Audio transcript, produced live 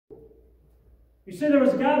You see, there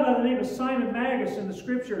was a guy by the name of Simon Magus in the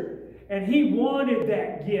Scripture, and he wanted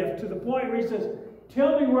that gift to the point where he says,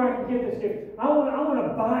 tell me where I can get this gift. I want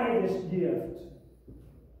to buy this gift.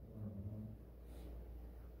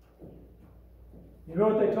 You know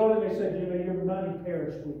what they told him? They said, your money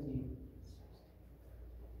perished with you.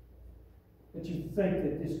 That you think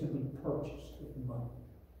that this can be purchased with money.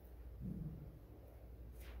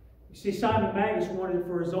 You see, Simon Magus wanted it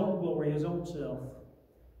for his own glory, his own self.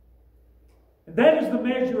 And that is the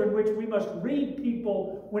measure in which we must read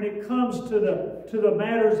people when it comes to the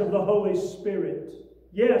matters of the Holy Spirit.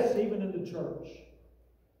 Yes, even in the church.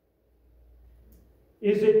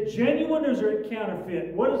 Is it genuine or is it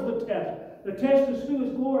counterfeit? What is the test? The test is who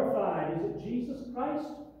is glorified. Is it Jesus Christ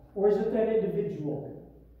or is it that individual?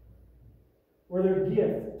 Or their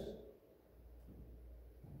gift?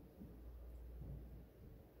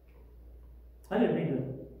 I didn't mean to,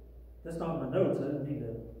 that's not in my notes, I didn't mean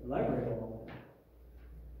to elaborate on that.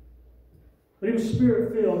 But he was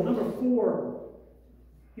Spirit-filled. Number 4,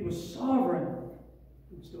 he was sovereign.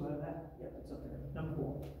 Do we still have that? Yeah, it's up there. Number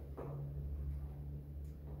 4.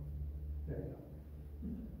 There you go.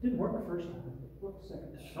 Didn't work the first time. It worked the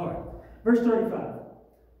second time. All right. Verse 35.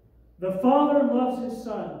 The Father loves His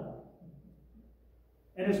Son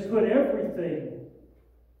and has put everything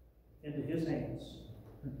into His hands.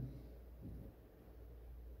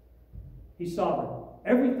 He's sovereign.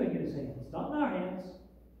 Everything in His hands. Not in our hands.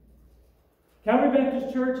 Calvary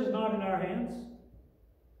Baptist Church is not in our hands.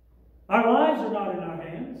 Our lives are not in our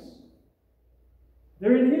hands.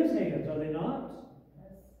 They're in His hands, are they not?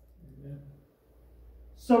 Yes.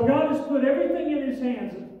 So God has put everything in His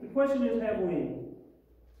hands. The question is, have we?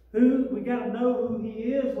 We got to know who He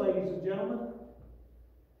is, ladies and gentlemen.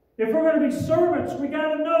 If we're going to be servants, we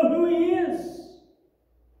got to know who He is.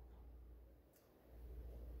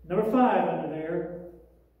 Number 5 under there,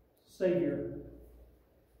 Savior.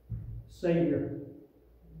 Savior.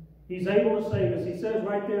 He's able to save us. He says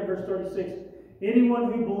right there in verse 36,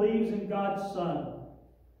 anyone who believes in God's Son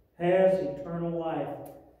has eternal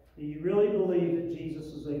life. Do you really believe that Jesus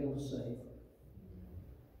is able to save?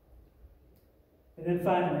 And then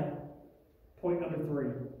finally, point number 3.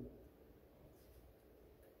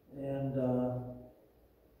 And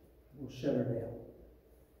we'll shut her down.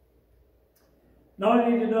 Not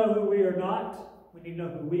only do we need to know who we are not, we need to know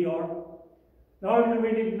who we are. Not only do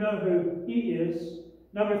we need to know who He is.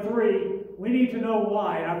 Number 3, we need to know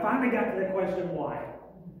why. And I finally got to the question why.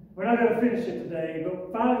 We're not going to finish it today,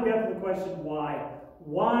 but finally got to the question why.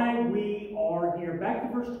 Why we are here.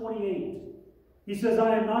 Back to verse 28. He says,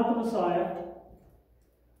 I am not the Messiah.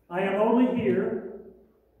 I am only here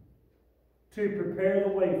to prepare the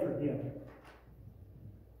way for Him.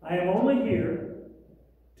 I am only here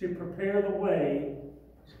to prepare the way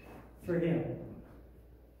for Him.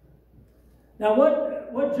 Now,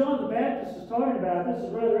 what John the Baptist is talking about, this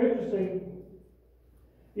is rather interesting.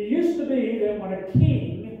 It used to be that when a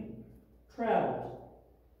king traveled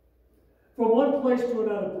from one place to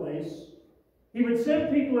another place, he would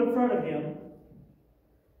send people in front of him,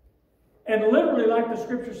 and literally, like the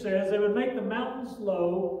Scripture says, they would make the mountains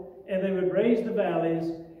low, and they would raise the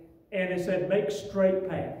valleys, and it said, make straight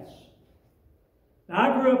paths.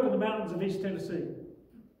 Now, I grew up in the mountains of East Tennessee.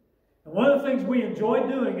 And one of the things we enjoyed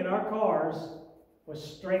doing in our cars was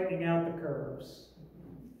straightening out the curves.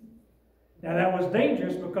 Now that was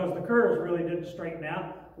dangerous because the curves really didn't straighten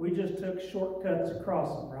out. We just took shortcuts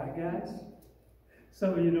across them, right guys?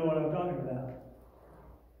 Some of you know what I'm talking about.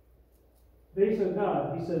 But he said,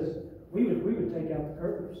 no, he says, we would take out the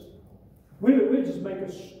curves. We would just make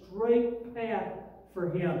a straight path for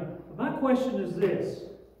Him. But my question is this.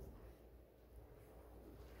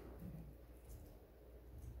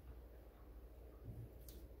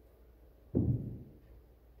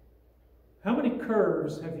 How many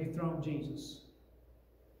curves have you thrown Jesus?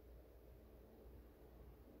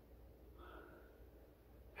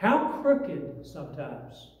 How crooked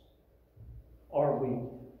sometimes are we?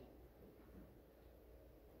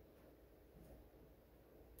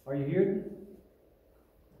 Are you hearing?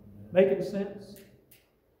 Making sense?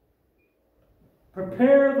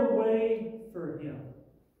 Prepare the way for Him.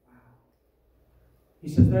 He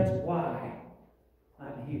says, that's why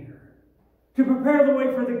I'm here. To prepare the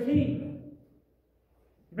way for the King.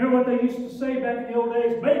 Remember what they used to say back in the old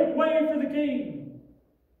days? Make way for the King.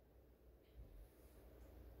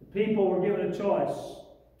 The people were given a choice.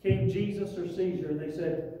 King Jesus or Caesar. And they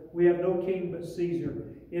said, we have no king but Caesar.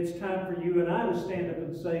 It's time for you and I to stand up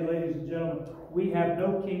and say, ladies and gentlemen, we have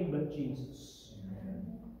no king but Jesus.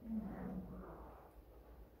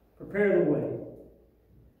 Prepare the way.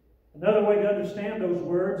 Another way to understand those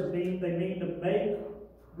words, they mean to make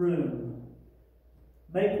room.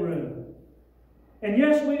 Make room. And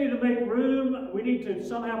yes, we need to make room. We need to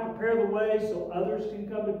somehow prepare the way so others can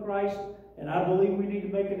come to Christ. And I believe we need to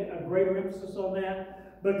make a greater emphasis on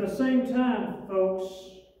that. But at the same time,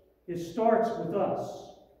 folks, it starts with us.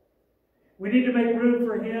 We need to make room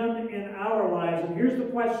for Him in our lives. And here's the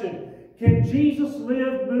question. Can Jesus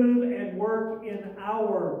live, move, and work in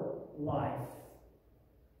our life?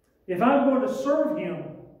 If I'm going to serve Him,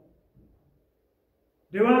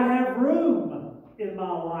 do I have room in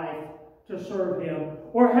my life to serve Him?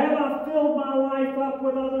 Or have I filled my life up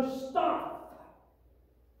with other stuff?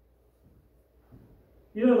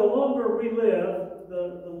 You know, the longer we live,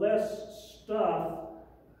 the less stuff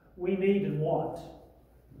we need and want.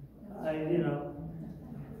 I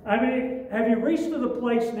mean, have you reached to the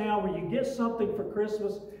place now where you get something for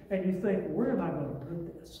Christmas and you think, where am I going to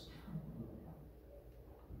put this?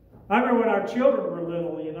 I remember when our children were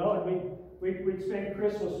little, and we'd spend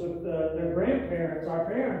Christmas with their grandparents, our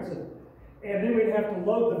parents, and then we'd have to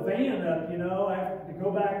load the van up, to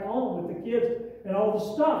go back home with the kids and all the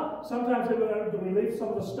stuff. Sometimes do we leave some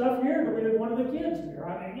of the stuff here, or do we leave one of the kids here?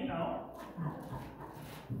 I mean,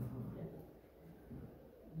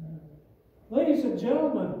 Ladies and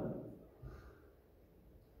gentlemen,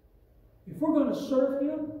 if we're going to serve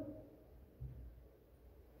Him,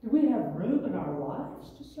 do we have room in our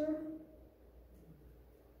lives to serve Him?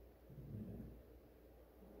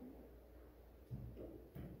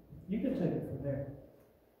 You can take it from there.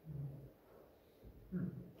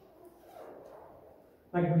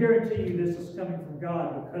 I can guarantee you this is coming from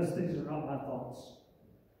God because these are not my thoughts.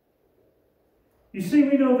 You see,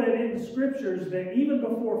 we know that in the Scriptures that even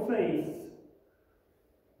before faith,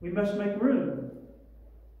 we must make room.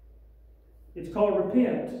 It's called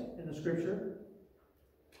repent in the Scripture.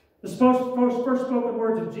 The first spoken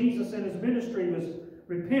words of Jesus in His ministry was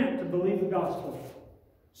repent to believe the gospel.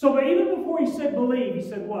 So, but even before He said believe, He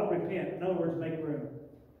said what? Repent. In other words, make room.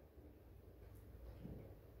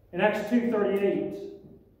 In Acts 2:38,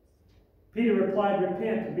 Peter replied,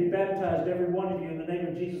 repent and be baptized, every one of you, in the name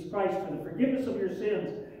of Jesus Christ for the forgiveness of your sins,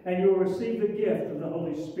 and you will receive the gift of the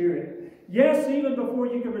Holy Spirit. Yes, even before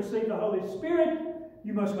you can receive the Holy Spirit,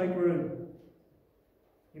 you must make room.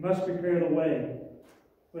 You must prepare the way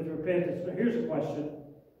with repentance. But here's a question.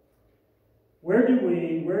 Where do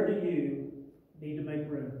you need to make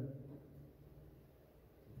room?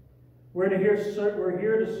 We're here to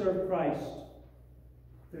serve Christ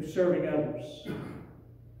through serving others.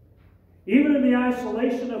 Even in the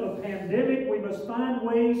isolation of a pandemic, we must find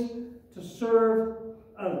ways to serve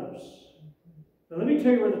others. Now, let me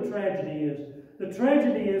tell you where the tragedy is. The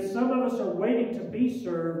tragedy is some of us are waiting to be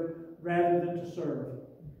served rather than to serve.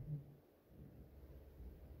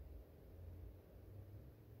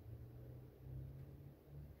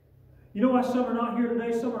 You know why some are not here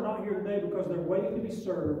today? Some are not here today because they're waiting to be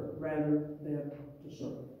served rather than to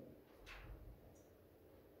serve.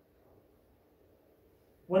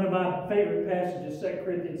 One of my favorite passages, 2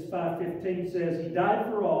 Corinthians 5:15, says, He died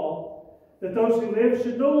for all, that those who live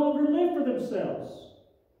should no longer live for themselves,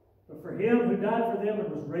 but for Him who died for them and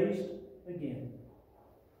was raised again.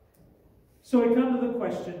 So we come to the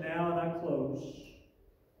question now, and I close.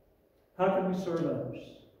 How can we serve others?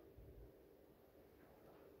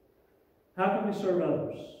 How can we serve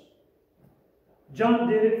others? John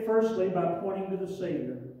did it firstly by pointing to the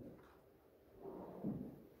Savior.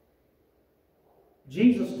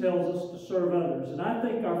 Jesus tells us to serve others. And I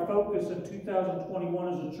think our focus in 2021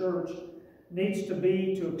 as a church needs to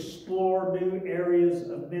be to explore new areas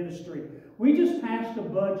of ministry. We just passed a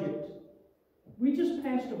budget.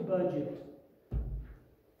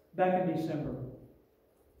 Back in December.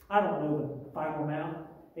 I don't know the final amount.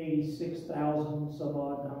 86,000 some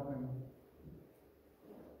odd. I don't remember.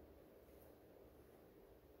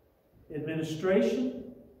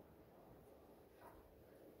 Administration,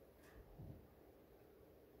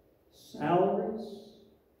 salaries,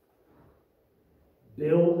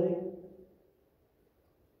 building.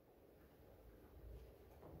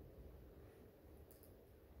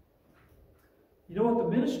 You know what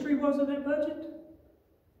the ministry was in that budget?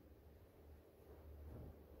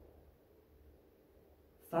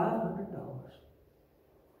 $500.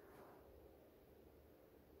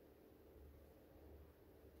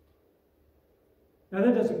 Now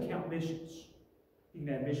that doesn't count missions. You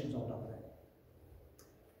can add missions on top of that.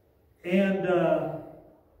 And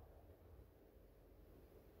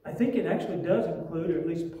I think it actually does include, or at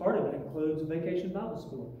least part of it includes, Vacation Bible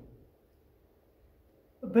School.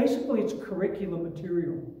 But basically it's curriculum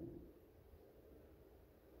material.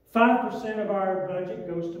 5% of our budget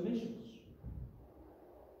goes to missions.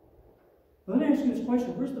 Well, let me ask you this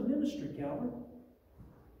question. Where's the ministry, Calvary?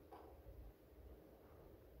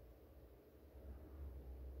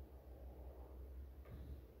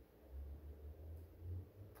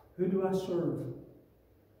 Who do I serve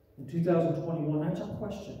in 2021? That's our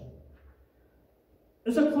question.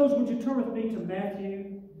 As I close, would you turn with me to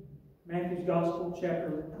Matthew's Gospel,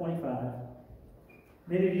 chapter 25.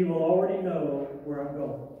 Many of you will already know where I'm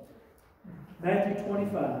going. Matthew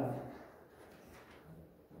 25.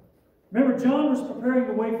 Remember, John was preparing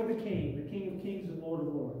the way for the King of Kings and Lord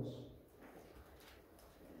of Lords.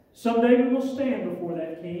 Someday we will stand before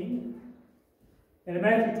that King. And in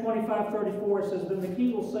Matthew 25:34 it says, "Then the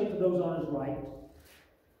King will say to those on his right,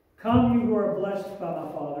 'Come, you who are blessed by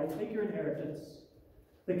my Father, take your inheritance,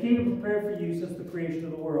 the kingdom prepared for you since the creation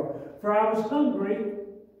of the world. For I was hungry,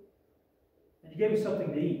 and you gave me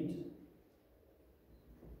something to eat.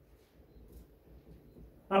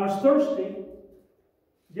 I was thirsty,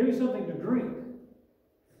 you gave me something to drink.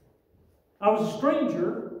 I was a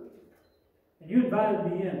stranger, and you invited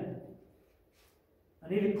me in. I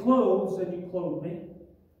needed clothes, and you clothed me.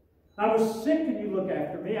 I was sick, and you looked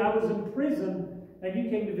after me. I was in prison, and you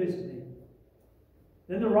came to visit me.'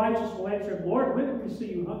 Then the righteous will answer him, 'Lord, when did we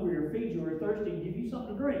see you hungry or feed you or thirsty and give you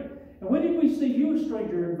something to drink? And when did we see you a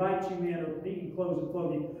stranger and invite you in or needing clothes and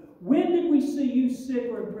clothe you? When did we see you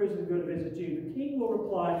sick or in prison and go to visit you?' The King will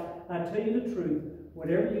reply, 'I tell you the truth,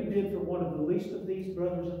 whatever you did for one of the least of these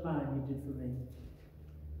brothers of mine, you did for me.'"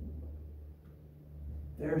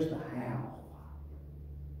 There's the how.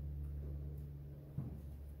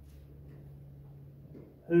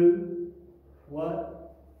 Who,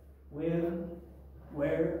 what, when,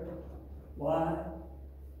 where, why,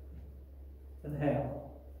 and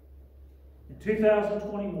how. In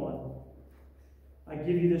 2021, I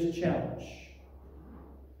give you this challenge.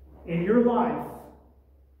 In your life,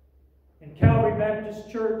 in Calvary Baptist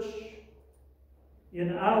Church,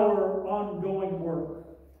 in our ongoing work,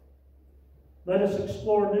 let us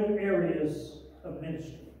explore new areas of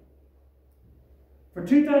ministry. For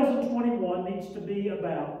 2021 needs to be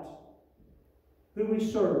about who we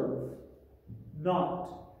serve,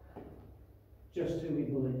 not just who we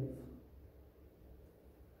believe.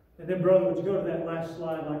 And then, brother, would you go to that last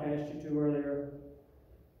slide like I asked you to earlier?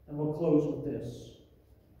 And we'll close with this.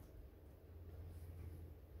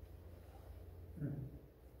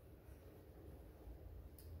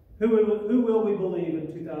 Who will we believe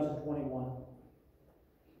in 2021?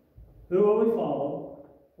 Who will we follow?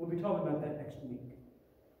 We'll be talking about that next week.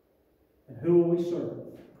 And who will we serve?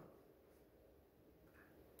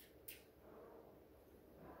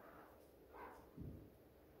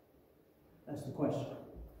 That's the question.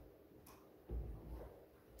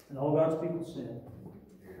 And all God's people said,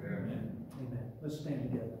 Amen. Amen. Let's stand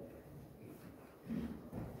together.